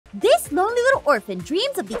This lonely little orphan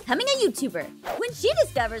dreams of becoming a YouTuber when she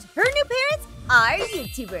discovers her new parents are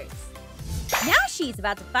YouTubers. Now she's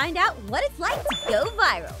about to find out what it's like to go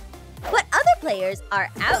viral. But other players are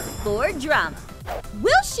out for drama.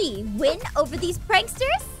 Will she win over these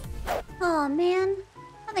pranksters? Oh man,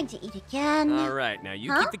 nothing to eat again. All right, now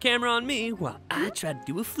you keep the camera on me while I try to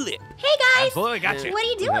do a flip. Hey guys! Boy, got you. What are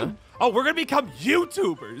you doing? Oh, we're gonna become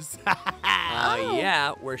YouTubers.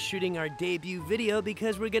 Yeah, we're shooting our debut video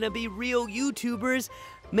because we're gonna be real YouTubers,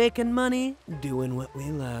 making money, doing what we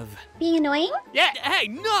love. Being annoying? Yeah, hey,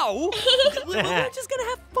 no! We're just gonna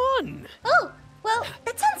have fun. Oh, well,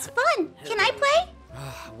 that sounds fun. Can I play?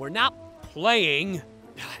 We're not playing,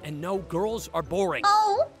 and no, girls are boring.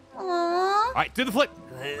 Oh, aww. All right, do the flip.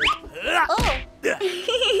 Oh.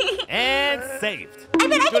 And saved. I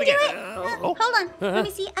bet I can do it. Oh. Hold on. Let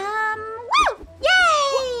me see. Woo!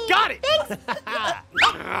 Yay! Got it. Thanks. Huh?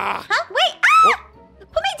 Wait. Ah!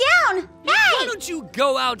 Put me down. Why Hey! don't you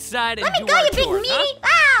go outside and Let me do go, our you big chores, huh?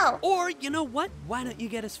 meanie. Wow! Or, you know what? Why don't you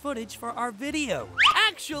get us footage for our video?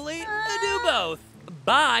 Actually, do both.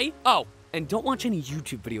 Bye. Oh, and don't watch any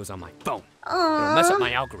YouTube videos on my phone. It'll mess up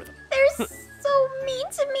my algorithm. They're so mean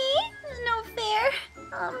to me. No fair.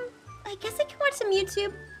 I guess I can watch some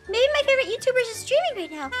YouTube. Maybe my favorite YouTubers is streaming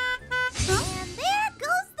right now. Huh? And there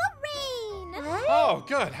goes the rain. What? Oh,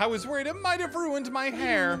 good. I was worried it might have ruined my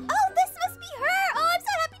hair. Oh, this must be her. Oh, I'm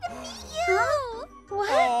so happy to meet you. Huh? What?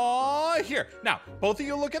 Oh, here. Now, both of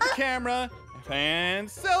you look at the camera and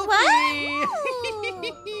selfie.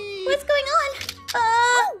 What's going on?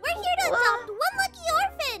 Oh, we're here to adopt one lucky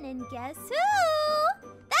orphan, and guess who?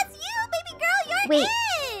 That's you, baby girl. You're Wait.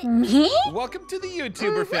 it. Me? Welcome to the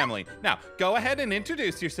YouTuber family. Now, go ahead and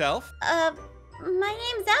introduce yourself. My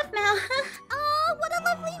name's Aphmau. Oh, what a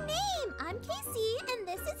lovely name. I'm Casey, and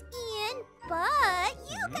this is Ian. But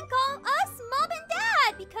you can call us Mom and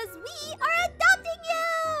Dad because we are adopting you.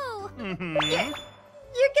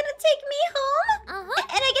 You're gonna take me home? Uh-huh.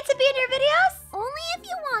 And I get to be in your videos? Only if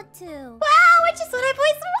you want to. Wow, which is what I've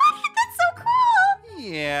always wanted. That's so cool.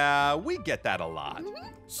 Yeah, we get that a lot.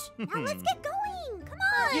 Shh, now let's get going. Come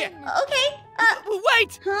on. Yeah. Okay.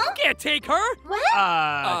 Wait! Huh? You can't take her!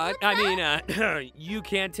 What? You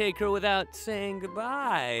can't take her without saying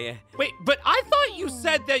goodbye. Wait, but I thought you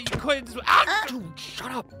said that you couldn't. Dude,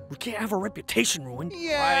 shut up. We can't have our reputation ruined.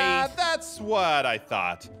 Yeah, that's what I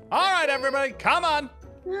thought. All right, everybody, come on.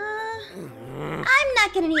 I'm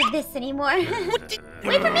not gonna need this anymore. Wait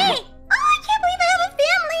for me. Oh, I can't believe I have a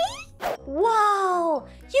family. Whoa,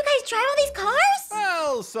 you guys drive all these cars?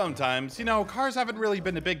 Well, sometimes. You know, cars haven't really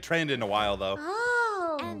been a big trend in a while, though.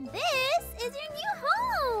 Oh. And this is your new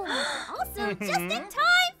home. Also, just in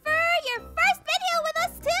time for your first video with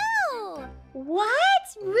us, too. What?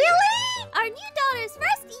 Really? Our new daughter's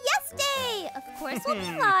first Yes Day. Of course, we'll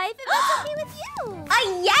be live if that's okay with you.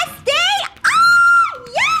 A yes day? Ah,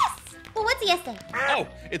 yes! Well, what's a yes day? Oh,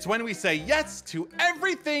 it's when we say yes to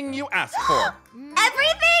everything you ask for.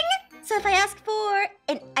 Everything? So if I ask for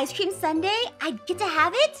an ice cream sundae, I get to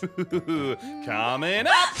have it? Coming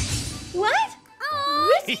up. What?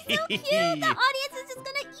 Oh, she's so cute. The audience is just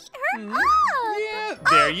gonna eat her up. Yeah,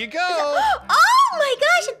 there you go. Oh my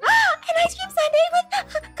gosh! An ice cream sundae with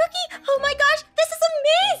a cookie! Oh my gosh, this is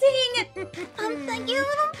amazing! Thank you.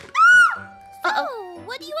 Oh,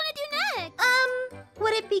 what do you want to do next?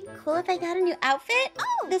 Would it be cool if I got a new outfit?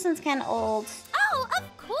 Oh. This one's kind of old. Oh,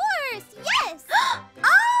 of course. Yes. Oh,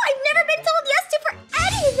 I've never been told yes to for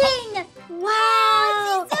anything!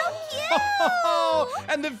 Wow! She's so cute.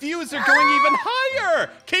 And the views are going even higher.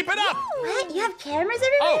 Keep it up. What? You have cameras Oh,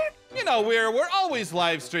 everywhere? you know, we're always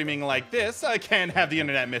live streaming like this. I can't have the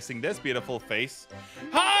internet missing this beautiful face.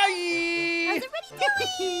 Hi! How's everybody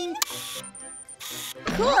doing?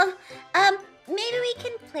 Cool. Maybe we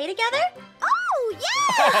can play together? Oh, yeah.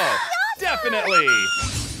 Oh, definitely.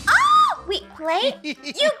 Oh! Wait, play? This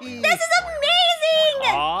is amazing!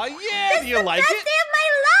 Aw, yeah, This do is you the like best it? day of my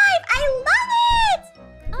life! I love it!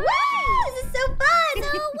 Woo! This is so fun!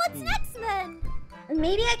 So what's next then?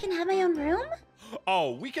 Maybe I can have my own room?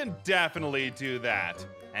 Oh, we can definitely do that.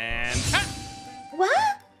 And What?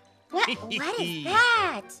 What is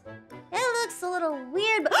that? It looks a little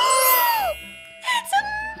weird, but it's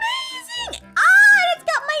amazing! Ah, it's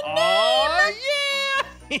got my name!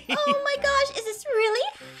 yeah! Oh my gosh, is this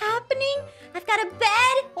really happening? I've got a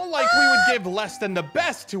bed. Well, like we would give less than the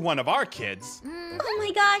best to one of our kids. Oh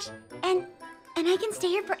my gosh, and I can stay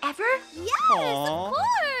here forever? Yes, Aw. of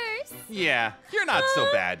course. Yeah, you're not so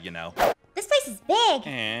bad, you know. This place is big.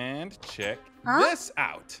 And check Huh? this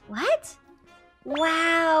out. What?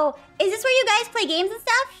 Wow. Is this where you guys play games and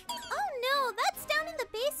stuff? Oh no, that's down in the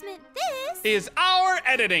basement. This Is our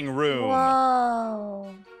editing room.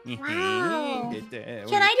 Whoa. Wow.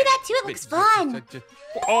 Can I do that too? It looks fun.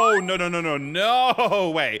 Oh, no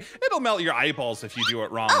way. It'll melt your eyeballs if you do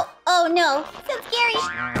it wrong. Oh no. Sounds scary.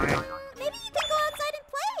 Maybe you can go outside and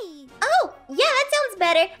play. Oh, yeah, that sounds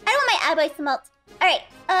better. I don't want my eyeballs to melt. All right.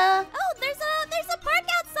 Oh, there's a park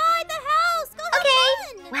outside the house. Go have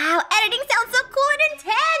fun. Wow, editing sounds so cool and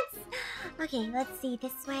intense. Okay, let's see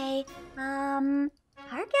this way.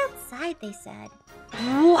 Park outside, they said.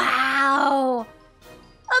 Wow.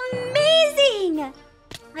 Amazing. All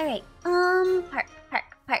right. Park.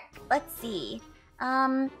 Let's see.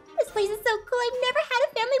 This place is so cool. I've never had a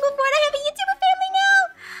family before, and I have a YouTuber family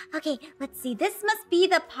now. Okay, let's see. This must be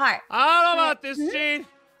the park. I don't know about this, Gene.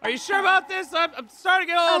 Are you sure about this? I'm starting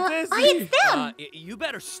to get a little dizzy. It's them. You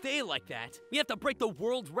better stay like that. We have to break the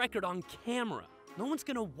world record on camera. No one's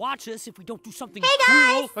gonna watch us if we don't do something Hey, cool.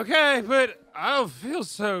 guys. Okay, but I don't feel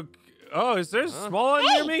so... Oh, is there a small one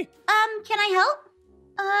near me? Can I help?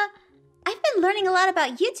 I've been learning a lot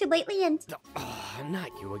about YouTube lately, and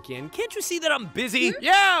Not you again. Can't you see that I'm busy?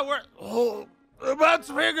 Yeah, we're about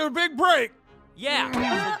to make a big break. Yeah.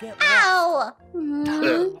 ow!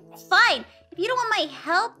 Fine. If you don't want my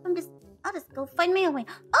help, I'll just go find my own way.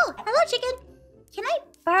 Oh, hello, chicken. Can I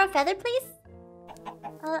borrow a feather, please?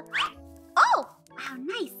 Oh, wow,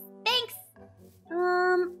 nice. Thanks.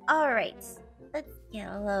 All right. Let's get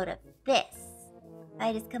a load of this.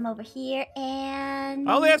 I just come over here and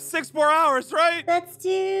I only have 6 more hours, right? let's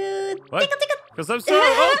do What? tickle. Because I'm so...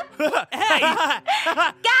 Oh. Hey!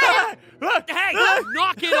 Got him. Hey!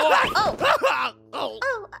 Knock it off!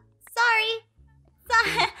 Oh, sorry.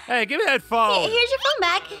 Hey, give me that phone. Here's your phone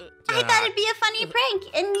back. I thought it'd be a funny prank,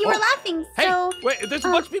 and you were laughing, Hey, so... wait, there's a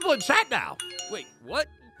bunch of people in chat now. Wait, what?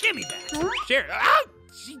 Give me that. Huh? Share. Ah!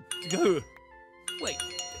 Wait,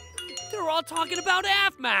 they're all talking about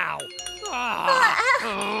Aphmau.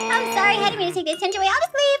 I'm sorry, I didn't mean to take the attention away. I'll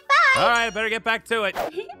just leave. Bye. All right, I better get back to it.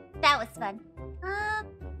 That was fun.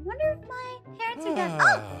 Wonder if my parents are done.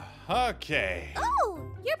 Oh, Okay. Oh,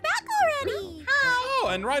 you're back already. hi. Oh,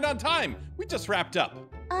 and right on time. We just wrapped up.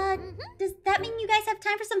 Does that mean you guys have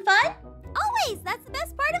time for some fun? Always. That's the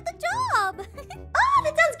best part of the job. Oh,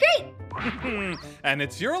 that sounds great. And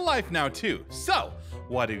it's your life now, too. So,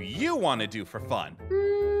 what do you want to do for fun?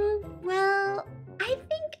 Well, I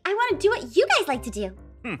think I want to do what you guys like to do.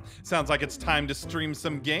 Sounds like it's time to stream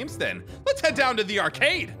some games then. Let's head down to the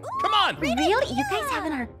arcade. Come on. Really? You guys have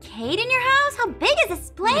an arcade in your house? How big is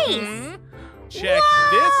this place? Check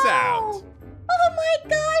this out. Oh my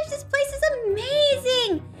gosh, this place is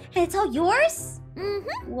amazing. And it's all yours?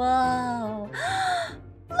 Whoa.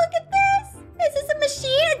 Look at this. Is this a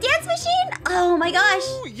machine? A dance machine? Oh my gosh.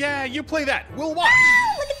 Ooh, yeah, you play that. We'll watch.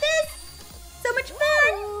 Look at this. So much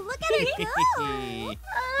fun. Ooh, look at it go.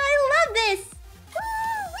 I love this.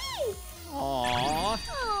 Woo-wee. Aww.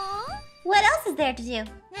 Aw. What else is there to do?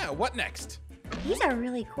 Yeah, what next? These are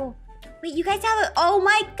really cool. Wait, you guys have a... Oh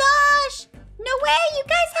my gosh. No way. You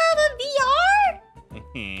guys have a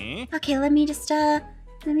VR? Okay, let me just, let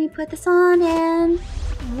me put this on and...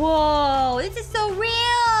 Whoa, this is so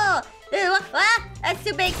real. Ew, that's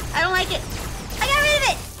too big. I don't like it. I got rid of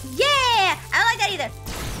it. Yeah, I don't like that either.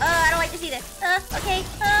 I don't like this either. Okay,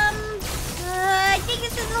 I think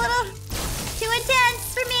this is a little too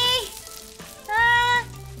intense for me.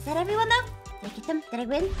 Is that everyone though? Did I get them? Did I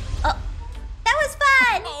win? Oh, that was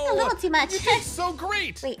fun. A little too much. You did so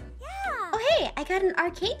great. Wait. Yeah. Oh, hey, I got an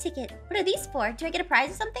arcade ticket. What are these for? Do I get a prize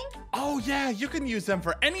or something? Oh, yeah, you can use them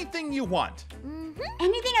for anything you want.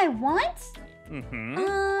 Anything I want?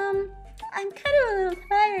 I'm kind of a little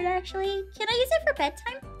tired, actually. Can I use it for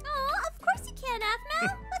bedtime? Aw, of course you can,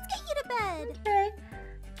 Aphmau. Let's get you to bed. Okay.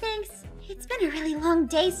 Thanks. It's been a really long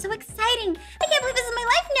day. So exciting. I can't believe this is my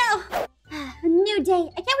life now. A new day.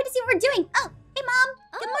 I can't wait to see what we're doing. Oh, hey, Mom.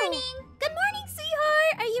 Good morning. Good morning,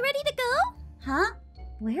 sweetheart. Are you ready to go? Huh?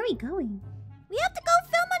 Where are we going? We have to go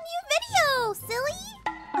film a new video, silly.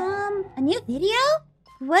 A new video?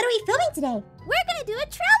 What are we filming today? We're gonna do a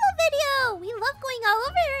travel video. We love going all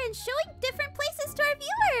over and showing different places to our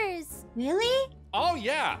viewers. Really? Oh,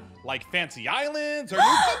 yeah, like fancy islands or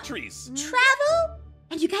new countries. Travel?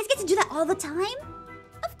 And you guys get to do that all the time?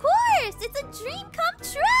 Of course, it's a dream come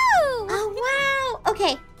true. Oh, wow.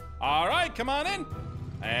 Okay. All right, come on in.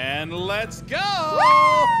 And let's go.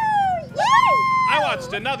 Woo! I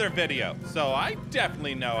watched another video, so I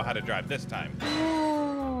definitely know how to drive this time.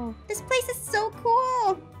 Whoa, this place is so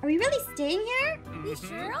cool. Are we really staying here? We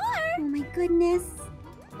sure are. Oh my goodness.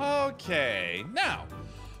 Okay, now,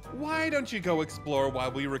 why don't you go explore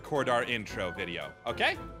while we record our intro video,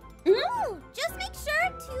 okay? Ooh, just make sure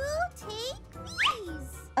to take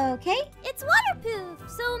these. Okay. It's waterproof,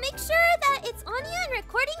 so make sure that it's on you and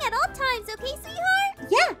recording at all times, okay, sweetheart?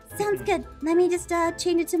 Yeah, sounds good. Let me just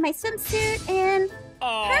change it to my swimsuit and...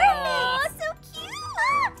 Aww. Perfect! So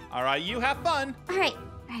cute! All right, you have fun. All right,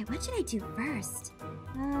 what should I do first?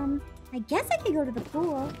 I guess I could go to the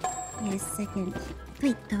pool. Wait a second.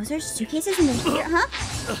 Wait, those are suitcases in the here, huh?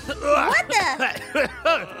 What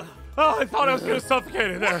the? Oh, I thought I was gonna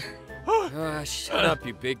suffocate in there. Shut up,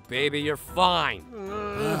 you big baby. You're fine.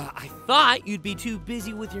 I thought you'd be too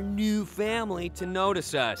busy with your new family to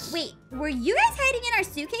notice us. Wait, were you guys hiding in our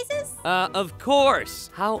suitcases? Of course.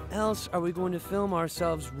 How else are we going to film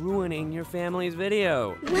ourselves ruining your family's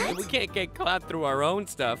video? What? We can't get caught through our own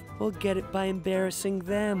stuff. We'll get it by embarrassing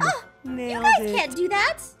them. You Nailed guys it. can't do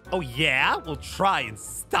that. Oh yeah? Well, try and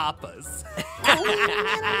stop us.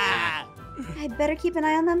 I better keep an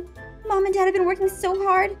eye on them. Mom and Dad have been working so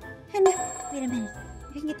hard. And wait a minute,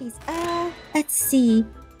 I can get these. Let's see.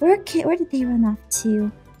 Where did they run off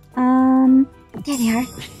to? There they are.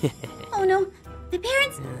 Oh no, the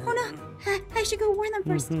parents. Oh no, I should go warn them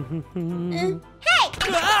first. Hey!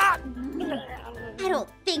 I don't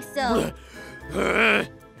think so.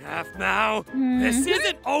 Aphmau, this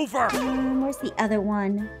isn't over. Where's the other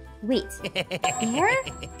one? Wait, there?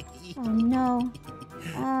 Oh no.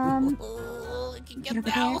 Get over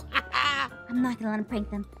there. I'm not gonna let him prank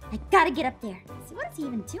them. I gotta get up there. So what is he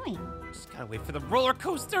even doing? Just gotta wait for the roller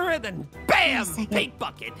coaster and then bam! Wait a second. Paint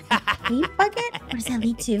bucket. Paint bucket? Where does that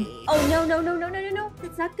lead to? Oh no, no, no, no, no, no, no.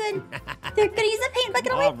 That's not good. They're gonna use a paint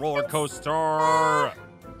bucket. Oh, roller coaster.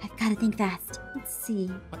 I've gotta think fast. Let's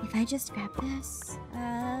see. If I just grab this.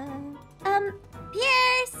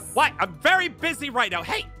 Pierce! What? I'm very busy right now.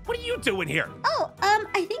 Hey, what are you doing here? Oh,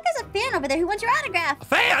 I think there's a fan over there who wants your autograph. A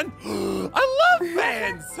fan? I love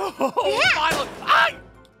fans. Oh, Yeah. finally.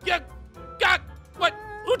 What?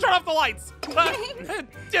 Who turned off the lights?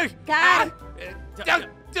 God.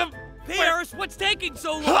 Pierce, what's taking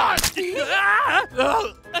so long?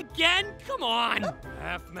 Again? Come on.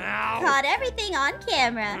 Aphmau. Caught everything on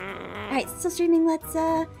camera. All right, still streaming. Let's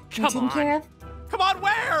get Come taken care on. of. Come on,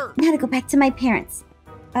 where? Now to go back to my parents.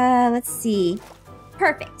 Let's see.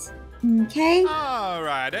 Perfect. Okay. All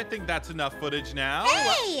right, I think that's enough footage now.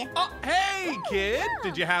 Hey! Oh, hey, kid.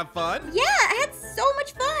 Did you have fun? Yeah, I had so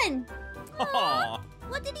much fun. Aw.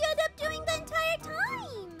 What did you end up doing the entire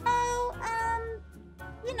time? Oh,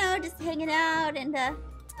 you know, just hanging out and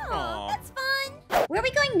Oh, Aw. that's fun. where are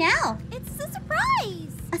we going now? It's a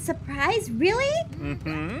surprise. A surprise? Really?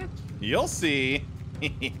 Mm-hmm. You'll see.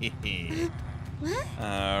 What?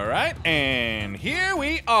 All right, and here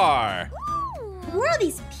we are. Ooh. Who are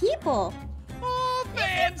these people? Oh,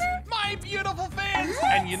 fans! My beautiful fans! What?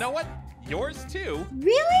 And you know what? Yours too.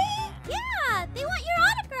 Really? Yeah, they want your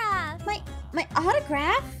autograph. My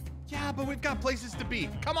autograph? Yeah, but we've got places to be.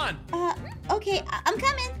 Come on. Okay, I'm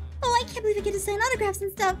coming. Oh, I can't believe I get to sign autographs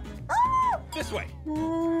and stuff. Oh! This way.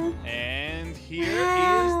 And here is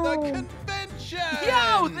Wow. the convention.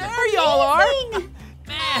 Yo, there y'all are. Amazing.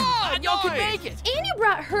 Man, glad y'all could make it. And you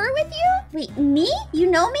brought her with you? Wait, me?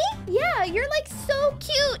 You know me? Yeah, you're like so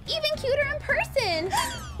cute, even cuter in person.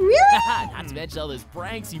 Really? Not to mention all those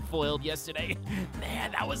pranks you foiled yesterday.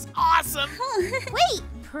 Man, that was awesome. Wait,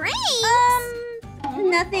 pranks?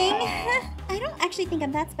 Nothing. I don't actually think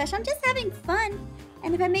I'm that special. I'm just having fun.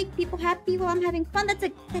 And if I make people happy while I'm having fun, that's a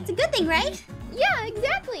good thing, right? Yeah,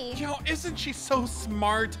 exactly. Yo, isn't she so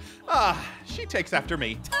smart? She takes after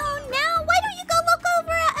me. Oh, now why don't you go look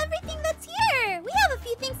over at everything that's here? We have a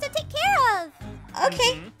few things to take care of.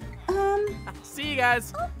 Okay. See you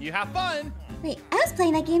guys. You have fun. Wait, I was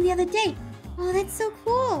playing that game the other day. Oh, that's so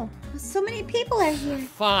cool. So many people are here.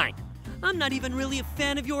 Fine. I'm not even really a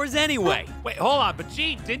fan of yours anyway. Wait, hold on, but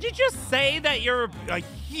gee, did you just say that you're a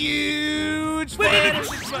huge fan?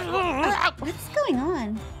 What's going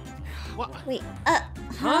on? What? Wait,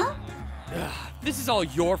 huh? This is all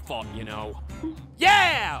your fault, you know.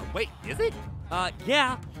 Yeah! Wait, is it?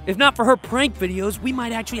 Yeah. If not for her prank videos, we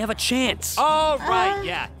might actually have a chance. Oh, right,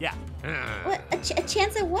 yeah. What? A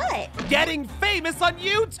chance at what? Getting famous on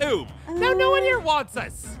YouTube! Now no one here wants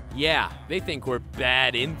us! Yeah, they think we're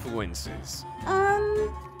bad influences.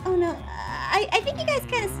 Oh no. I think you guys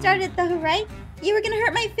kind of started though, right? You were gonna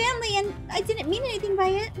hurt my family and I didn't mean anything by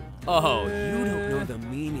it. Oh, you don't know the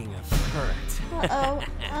meaning of hurt.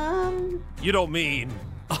 Uh-oh. You don't mean...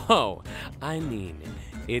 Oh, I mean,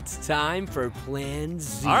 it's time for Plan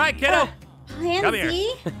Z. All right, kiddo. Plan Come here.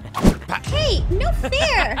 Z? Hey, no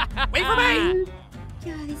fair! Wait for me!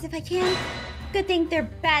 Get all these if I can. Good thing they're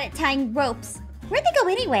bad at tying ropes. Where'd they go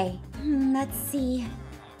anyway? Let's see.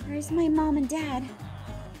 Where's my mom and dad?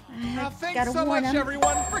 Thanks so much,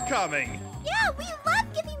 everyone, for coming. Yeah, we love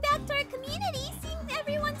giving back to our community. Seeing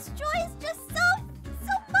everyone's joy is just so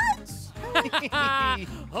much.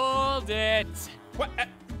 Hold it. What?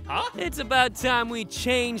 Huh? It's about time we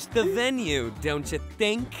changed the venue, don't you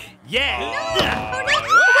think? Yeah.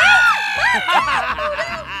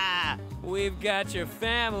 We've got your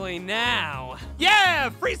family now. Yeah,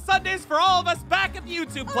 free Sundays for all of us back at the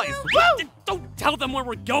YouTube place. Woo! Don't tell them where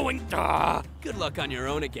we're going. Good luck on your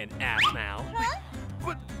own again, Aphmau.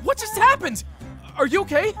 What just happened? Are you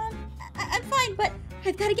okay? I'm fine, but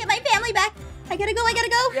I've got to get my family back. I gotta go.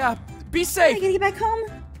 Yeah, be I safe. gotta get back home.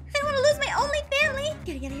 I don't want to lose my only family.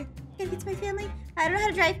 Gotta get here. Gotta get to my family. I don't know how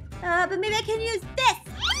to drive, but maybe I can use this.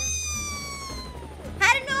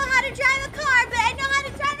 I don't know how to drive a car, but I know how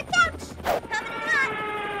to drive a couch. Coming in hot.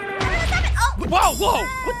 Oh! Whoa, whoa!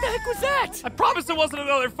 What the heck was that? I promise it wasn't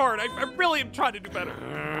another fart. I really am trying to do better.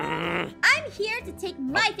 I'm here to take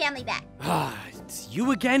my family back. It's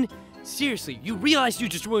you again? Seriously, you realize you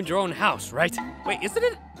just ruined your own house, right? Wait, isn't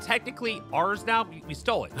it technically ours now? We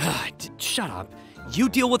stole it. Shut up. You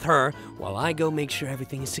deal with her while I go make sure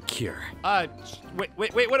everything is secure. Wait,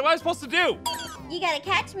 what am I supposed to do? You gotta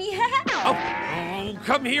catch me. Oh,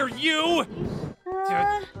 come here, you!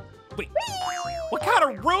 Wait, what kind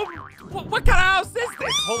of room? What kind of house is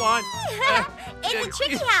this? Hold on. It's a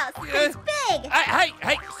tricky house. It's big.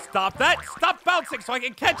 Hey, stop that. Stop bouncing so I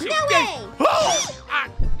can catch you. No way.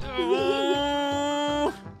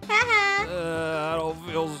 I don't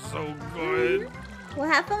feel so good. We'll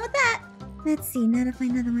have fun with that. Let's see, now to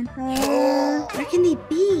find another one. Where can they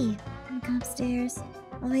be? I'm gonna go upstairs.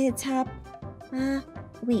 All the way to the top.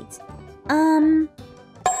 Wait.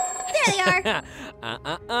 There they are.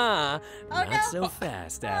 Not no. so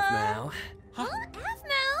fast, Aphmau. Huh?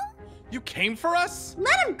 Aphmau? You came for us?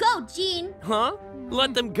 Let him go, Gene. Huh?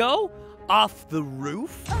 Let them go? Off the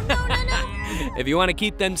roof? Oh, no. If you want to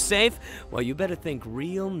keep them safe, well, you better think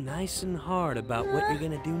real nice and hard about what you're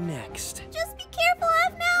gonna do next. Just be careful,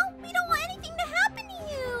 Aphmau. We don't want anything to happen to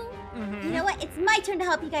you. You know what? It's my turn to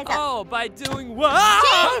help you guys out. Oh, by doing what?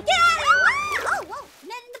 Gene, get out of here! Oh, whoa,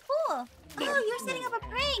 not in the pool. Oh, you're setting up a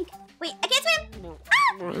prank. Wait, I can't swim.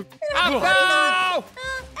 Aphmau!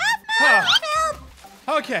 Aphmau, help!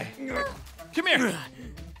 Okay. Come here.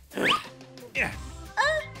 Yeah.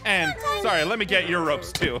 And sorry, let me get your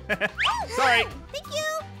ropes too. Sorry. Thank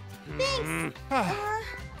you. Thanks. That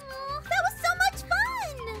was so much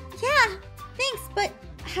fun. Yeah, thanks, but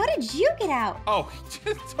how did you get out? Oh,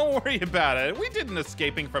 just don't worry about it. We did an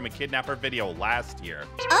escaping from a kidnapper video last year.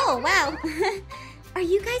 Oh, wow. Are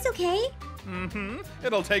you guys okay? Mm-hmm.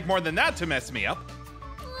 It'll take more than that to mess me up.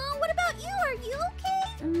 What about you? Are you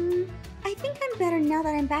okay? I think I'm better now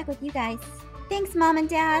that I'm back with you guys. Thanks, Mom and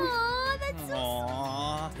Dad. Aw, that's so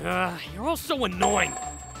Aww. You're all so annoying.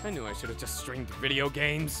 I knew I should have just streamed video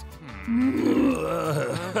games. Hey,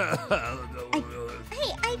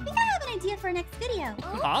 I think I have an idea for our next video.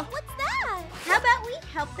 Huh? What's that? How about we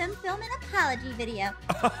help them film an apology video?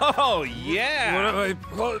 Oh, yeah.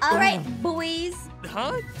 All right, boys.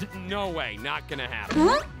 Huh? No way, not gonna happen.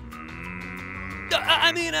 Huh?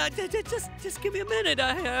 Just give me a minute.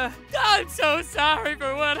 I'm so sorry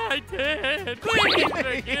for what I did. Please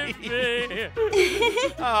forgive me.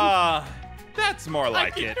 That's more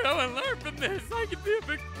like I it. can grow and learn from this. I can be a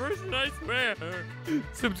big person, I swear.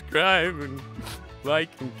 Subscribe and like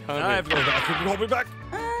and comment. I have to go back. Can you hold me back?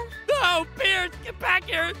 No, Pierce, get back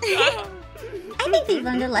here. I think they've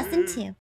learned a lesson too.